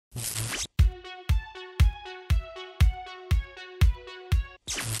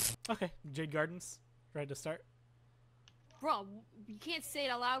Okay, Jade Gardens. Ready to start? Bro, you can't say it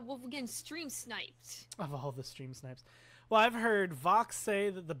out loud. We're getting stream sniped. Of all the stream snipes. Well, I've heard Vox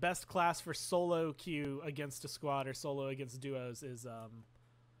say that the best class for solo queue against a squad or solo against duos is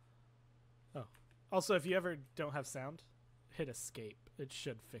Oh. Also, if you ever don't have sound, hit escape. It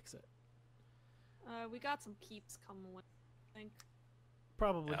should fix it. We got some peeps coming with, I think.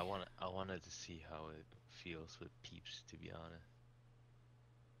 Probably. Yeah, I wanted to see how it feels with peeps, to be honest.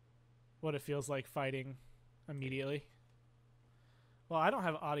 What it feels like fighting immediately. Well, I don't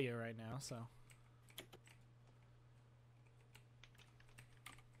have audio right now, so.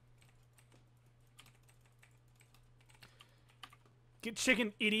 Get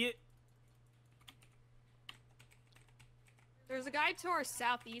chicken, idiot. There's a guy to our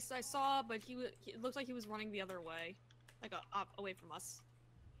southeast I saw, but it looks like he was running the other way. Like, up, away from us.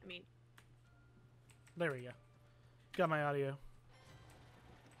 I mean... There we go. Got my audio.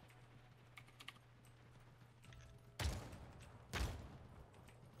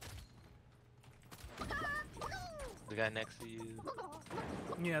 The guy next to you.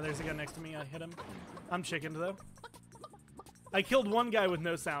 Yeah, there's a guy next to me. I hit him. I'm chickened, though. I killed one guy with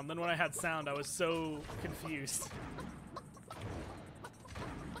no sound. Then when I had sound, I was so confused.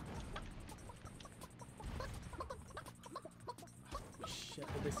 Shit,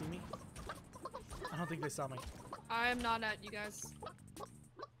 did they see me? I don't think they saw me. I am not at you guys.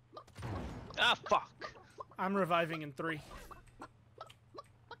 Ah, fuck! I'm reviving in 3.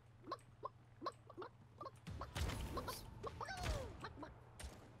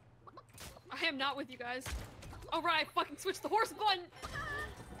 I am not with you guys. Oh right, I fucking switched the horse button!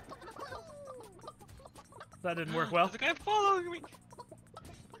 That didn't work well. There's a guy following me!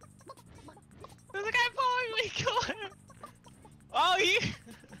 There's a guy following me! Kill him! Oh, he...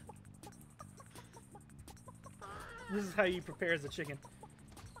 This is how you prepare as a chicken.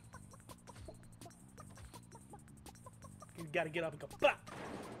 You gotta get up and go, bah!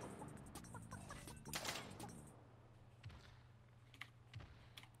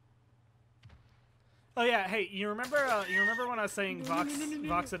 Oh yeah, hey, you remember when I was saying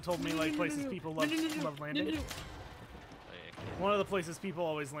Vox had told me like places people love landing? One of the places people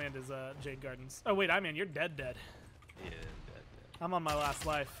always land is Jade Gardens. Oh wait, iMan, you're dead. Yeah, I'm on my last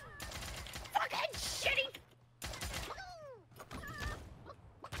life. Fucking shitty!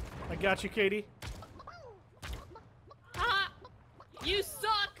 I got you, Katie. Ha! You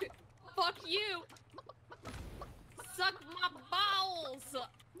suck! Fuck you! Suck my balls!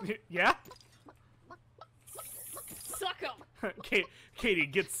 Yeah? Suck 'em! Katie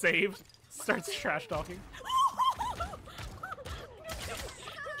gets saved, starts trash talking.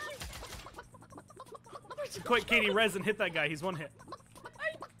 Quick, Katie, res and hit that guy. He's one hit.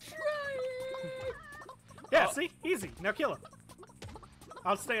 I tried! Yeah, see? Easy. Now kill him.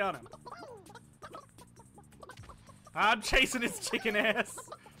 I'll stay on him. I'm chasing his chicken ass.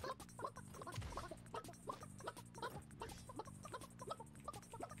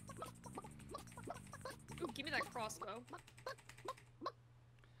 Ooh, give me that crossbow.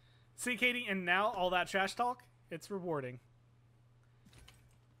 See, Katie, and now all that trash talk, it's rewarding.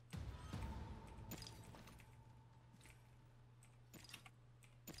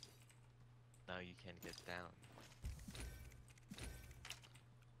 now you can't get down.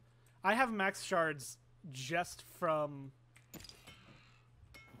 I have max shards just from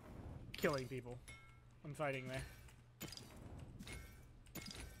killing people and fighting there.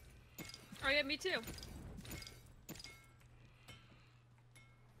 Oh yeah, me too.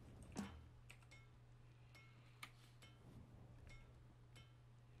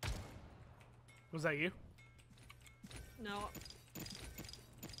 Was that you? No.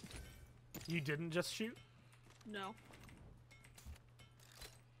 You didn't just shoot? No.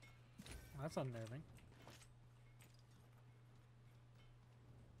 That's unnerving.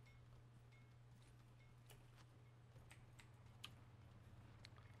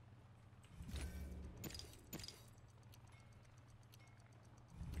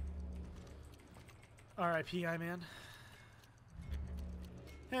 R.I.P. iMan.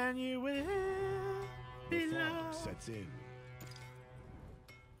 And you will be loved. Sets in.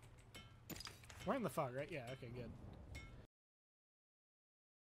 We're in the fog, right? Yeah, okay, good.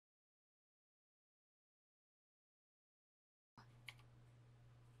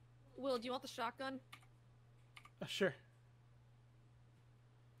 Will, do you want the shotgun? Sure.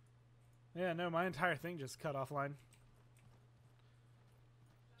 Yeah, no, my entire thing just cut offline.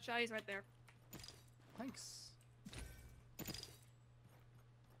 Shotty's right there. Thanks.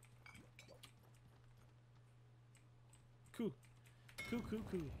 Cool. Cool.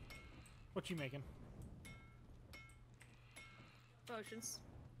 What you making? Potions.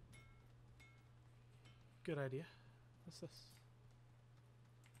 Good idea. What's this?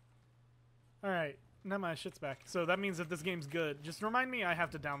 Alright, now my shit's back. So that means that this game's good. Just remind me I have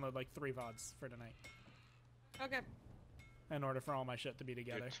to download like 3 VODs for tonight. Okay. In order for all my shit to be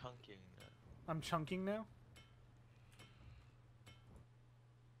together. You're chunking now. I'm chunking now?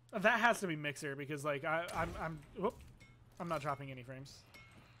 That has to be Mixer because like whoop, I'm not dropping any frames.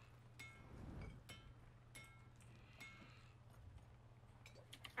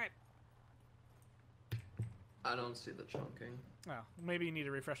 Alright. I don't see the chunking. Oh, maybe you need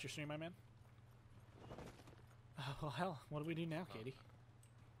to refresh your stream, my man. Oh, well, hell, what do we do now, Katie?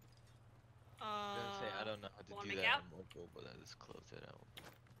 I was gonna say, I don't know how to wanna do make that out? on mobile, but I just close it out.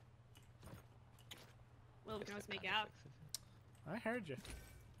 Well, we Guess can always that make kinda out. fixes it. I heard you.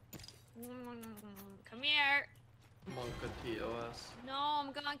 Come here. Monka TOS. No,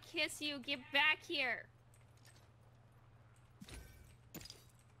 I'm gonna kiss you. Get back here.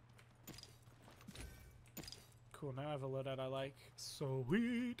 Cool, now I have a loadout I like.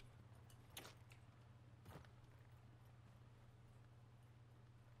 Sweet.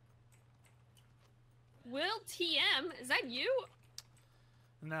 Will TM? Is that you?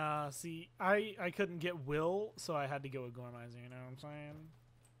 Nah, see, I couldn't get Will, so I had to go with Gormizer, you know what I'm saying?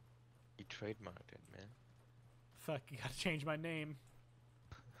 You trademarked it, man. Fuck, you gotta change my name.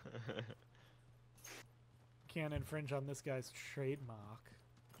 Can't infringe on this guy's trademark.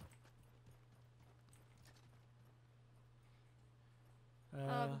 We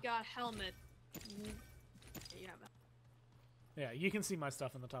got helmet. Yeah, Yeah, you can see my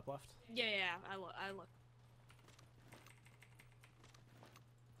stuff in the top left. yeah. I look.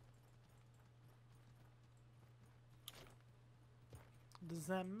 Does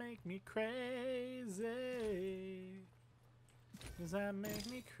that make me crazy? Does that make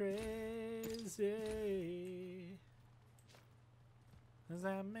me crazy? Does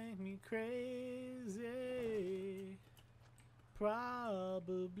that make me crazy?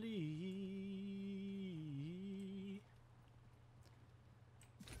 Probably.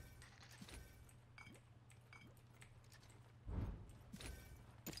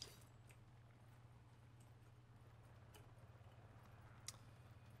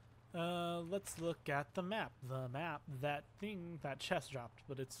 Let's look at the map. The map, that thing, that chest dropped,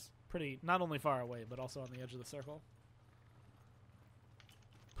 but it's pretty, not only far away, but also on the edge of the circle.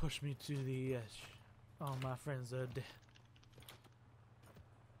 Push me to the edge. All my friends are dead.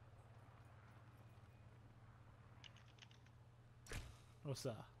 What's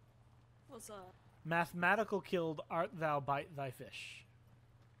up? What's up? Mathematical killed art thou bite thy fish.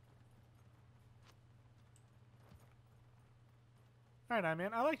 Alright,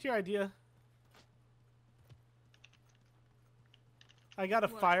 man. I liked your idea. I got a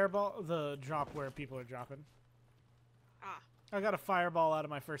What? fireball, the drop where people are dropping. Ah. I got a fireball out of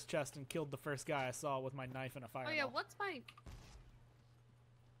my first chest and killed the first guy I saw with my knife and a fireball. Oh yeah, what's my...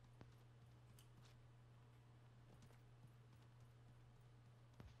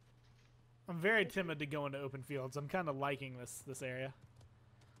 I'm very timid to go into open fields. I'm kind of liking this area.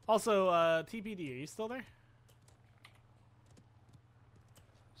 Also, TPD, are you still there?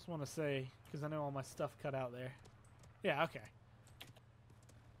 Just want to say, because I know all my stuff cut out there. Yeah, okay.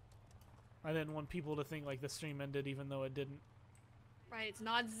 I didn't want people to think like the stream ended, even though it didn't. Right, it's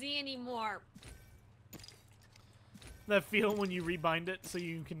not Z anymore. That feel when you rebind it so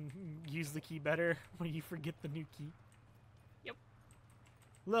you can use the key better when you forget the new key. Yep.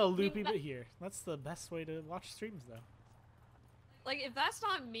 Little loopy bit here. That's the best way to watch streams, though. Like, if that's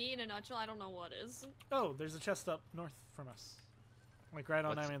not me in a nutshell, I don't know what is. Oh, there's a chest up north from us. Like right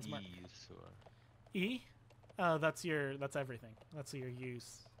on What's iMan's mark. E used for? E? That's everything. That's your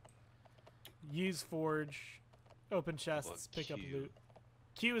use. Use forge, open chests, What, pick up Q? loot.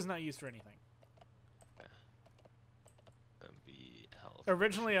 Q is not used for anything. Be health.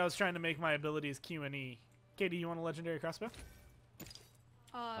 Originally, I was trying to make my abilities Q and E. Katie, you want a legendary crossbow?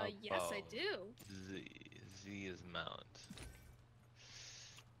 Yes, I do. Z is mount.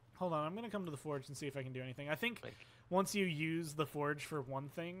 Hold on, I'm gonna come to the forge and see if I can do anything. I think Like, once you use the forge for one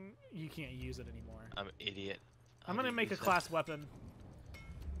thing, you can't use it anymore. I'm an idiot. I'm How gonna do make a you use that? class weapon.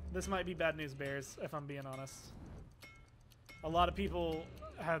 This might be bad news bears, if I'm being honest. A lot of people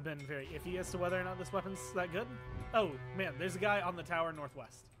have been very iffy as to whether or not this weapon's that good. Oh, man, there's a guy on the tower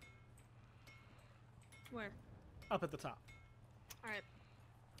northwest. Where? Up at the top. Alright.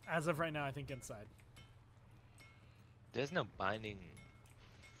 As of right now, I think inside. There's no binding.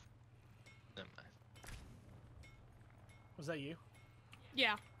 Never mind. Was that you?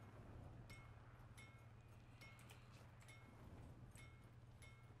 Yeah.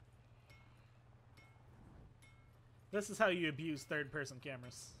 This is how you abuse third-person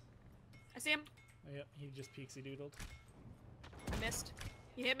cameras. I see him. Yep, he just peeksy doodled. I missed.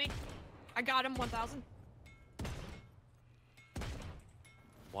 He hit me. I got him 1,000.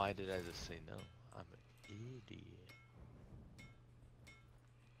 Why did I just say no? I'm an idiot.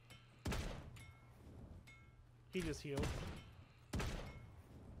 He just healed.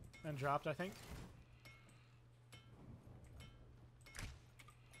 And dropped, I think.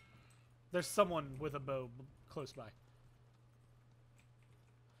 There's someone with a bow close by.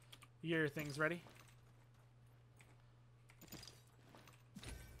 Your thing's ready?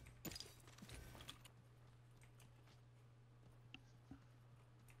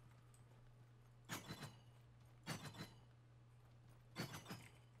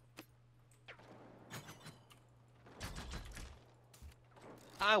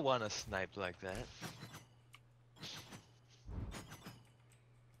 I want to snipe like that.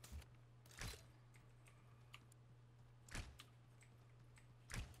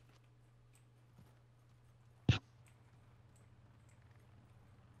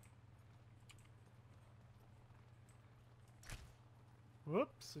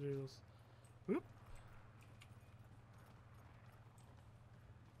 Whoops, doodles. Whoop.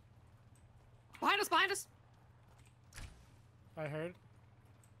 Behind us, behind us! I heard.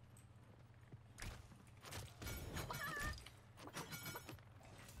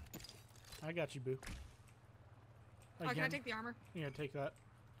 I got you, boo. Oh, can I take the armor? Yeah, take that.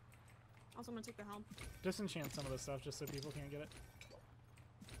 Also, I'm gonna take the helm. Disenchant some of this stuff just so people can't get it.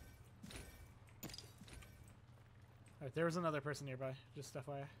 Alright, there was another person nearby, just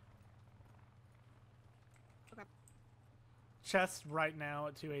FYI. Okay. Chest right now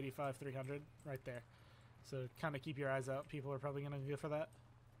at 285, 300, right there. So kind of keep your eyes out. People are probably going to go for that.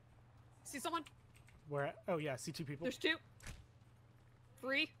 See someone? Where at? Oh yeah, see two people. There's 2.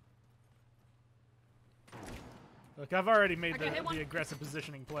 3. Look, I've already made Okay, hit one. the aggressive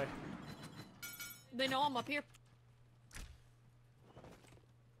positioning play. They know I'm up here.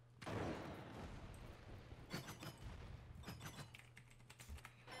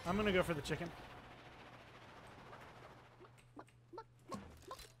 I'm going to go for the chicken.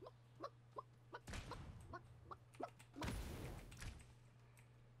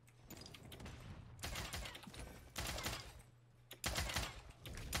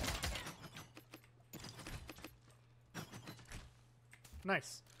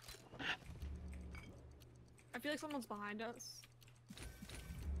 Nice. I feel like someone's behind us.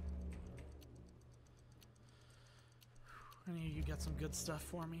 I need you got some good stuff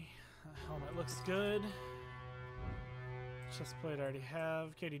for me. Helmet looks good. Chest plate I already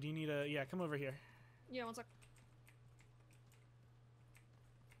have. Katie, do you need a... Yeah, come over here. Yeah, one sec.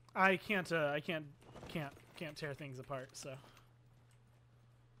 I can't tear things apart, so...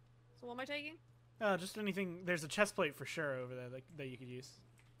 So what am I taking? Just anything... There's a chest plate for sure over there that you could use.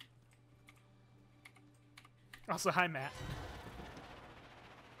 Also, hi, Matt.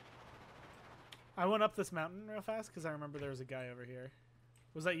 I went up this mountain real fast because I remember there was a guy over here.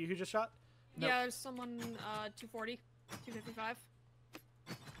 Was that you who just shot? Nope. Yeah, there's someone, 240, 255.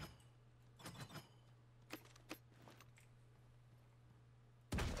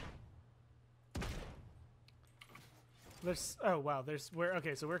 There's... Oh, wow. There's...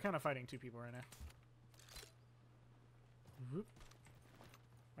 Okay, so we're kind of fighting two people right now. Whoop.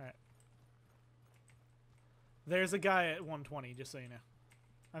 Alright. There's a guy at 120, just so you know.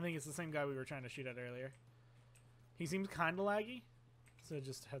 I think it's the same guy we were trying to shoot at earlier. He seems kind of laggy, so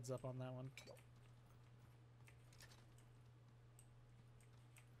just heads up on that one.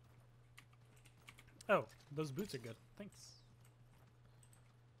 Oh, those boots are good. Thanks.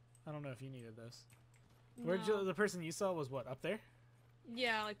 I don't know if you needed those. Where'd you, the person you saw was what, up there?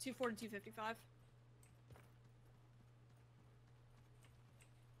 Yeah, like 240, 255.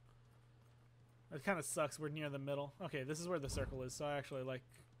 It kind of sucks. We're near the middle. Okay, this is where the circle is, so I actually like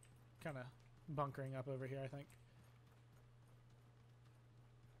kind of bunkering up over here, I think.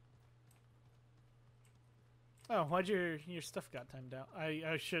 Oh, why'd your stuff got timed out?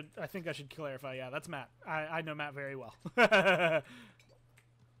 I think I should clarify. Yeah, that's Matt. I know Matt very well.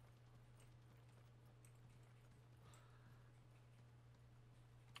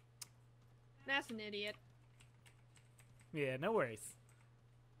 That's an idiot. Yeah, no worries.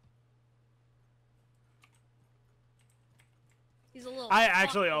 He's a little... I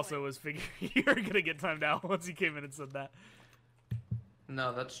actually also was figuring you were gonna get timed out once you came in and said that.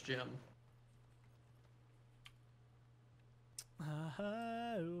 No, that's Jim.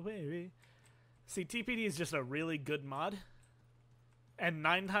 See, TPD is just a really good mod. And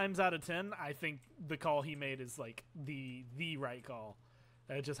 9 times out of 10, I think the call he made is like the right call.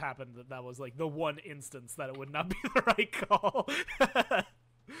 It just happened that was like the one instance that it would not be the right call.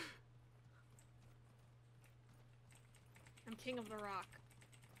 king of the rock.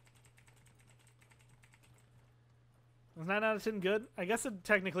 Was 9 out of 10 good? I guess it'd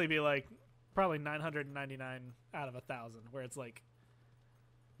technically be like probably 999 out of 1,000, where it's like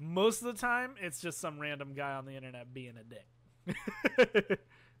most of the time it's just some random guy on the internet being a dick.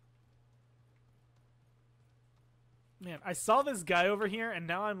 Man, I saw this guy over here, and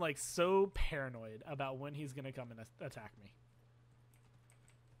now I'm like so paranoid about when he's gonna come and attack me.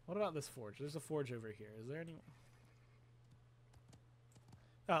 What about this forge? There's a forge over here. Is there any?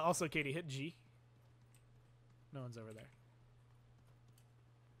 Also, Katie, hit G. No one's over there.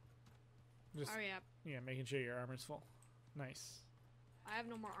 Just, Hurry up. yeah, making sure your armor's full. Nice. I have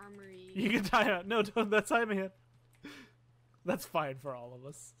no more armory. You can tie out. No, don't. That's iMan. That's fine for all of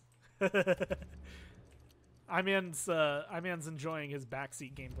us. iMan's enjoying his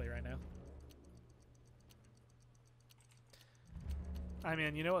backseat gameplay right now.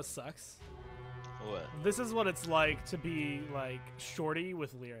 iMan, you know what sucks? What? This is what it's like to be like Shorty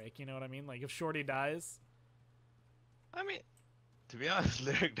with Lyric. You know what I mean? Like if Shorty dies. I mean, to be honest,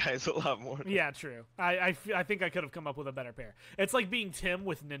 Lyric dies a lot more. Yeah, true. I think I could have come up with a better pair. It's like being Tim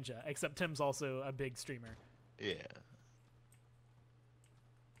with Ninja, except Tim's also a big streamer. Yeah.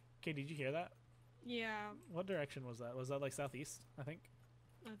 Okay, did you hear that? Yeah, What direction was that? Was that like southeast, I think?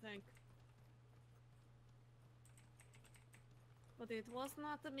 I think. But it was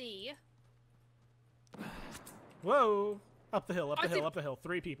not me. Whoa! Up the hill, up I the hill, see- up the hill.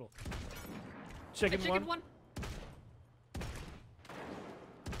 3 people. Chicken, Chicken one.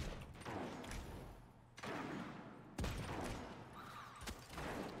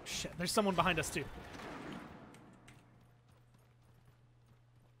 Shit, there's someone behind us too.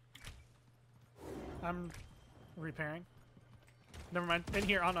 I'm repairing. Never mind. In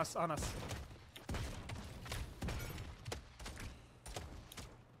here, on us, on us.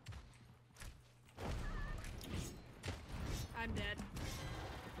 I'm dead.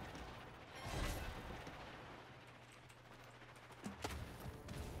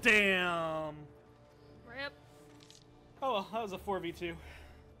 Damn. Rip. Oh well, that was a 4v2.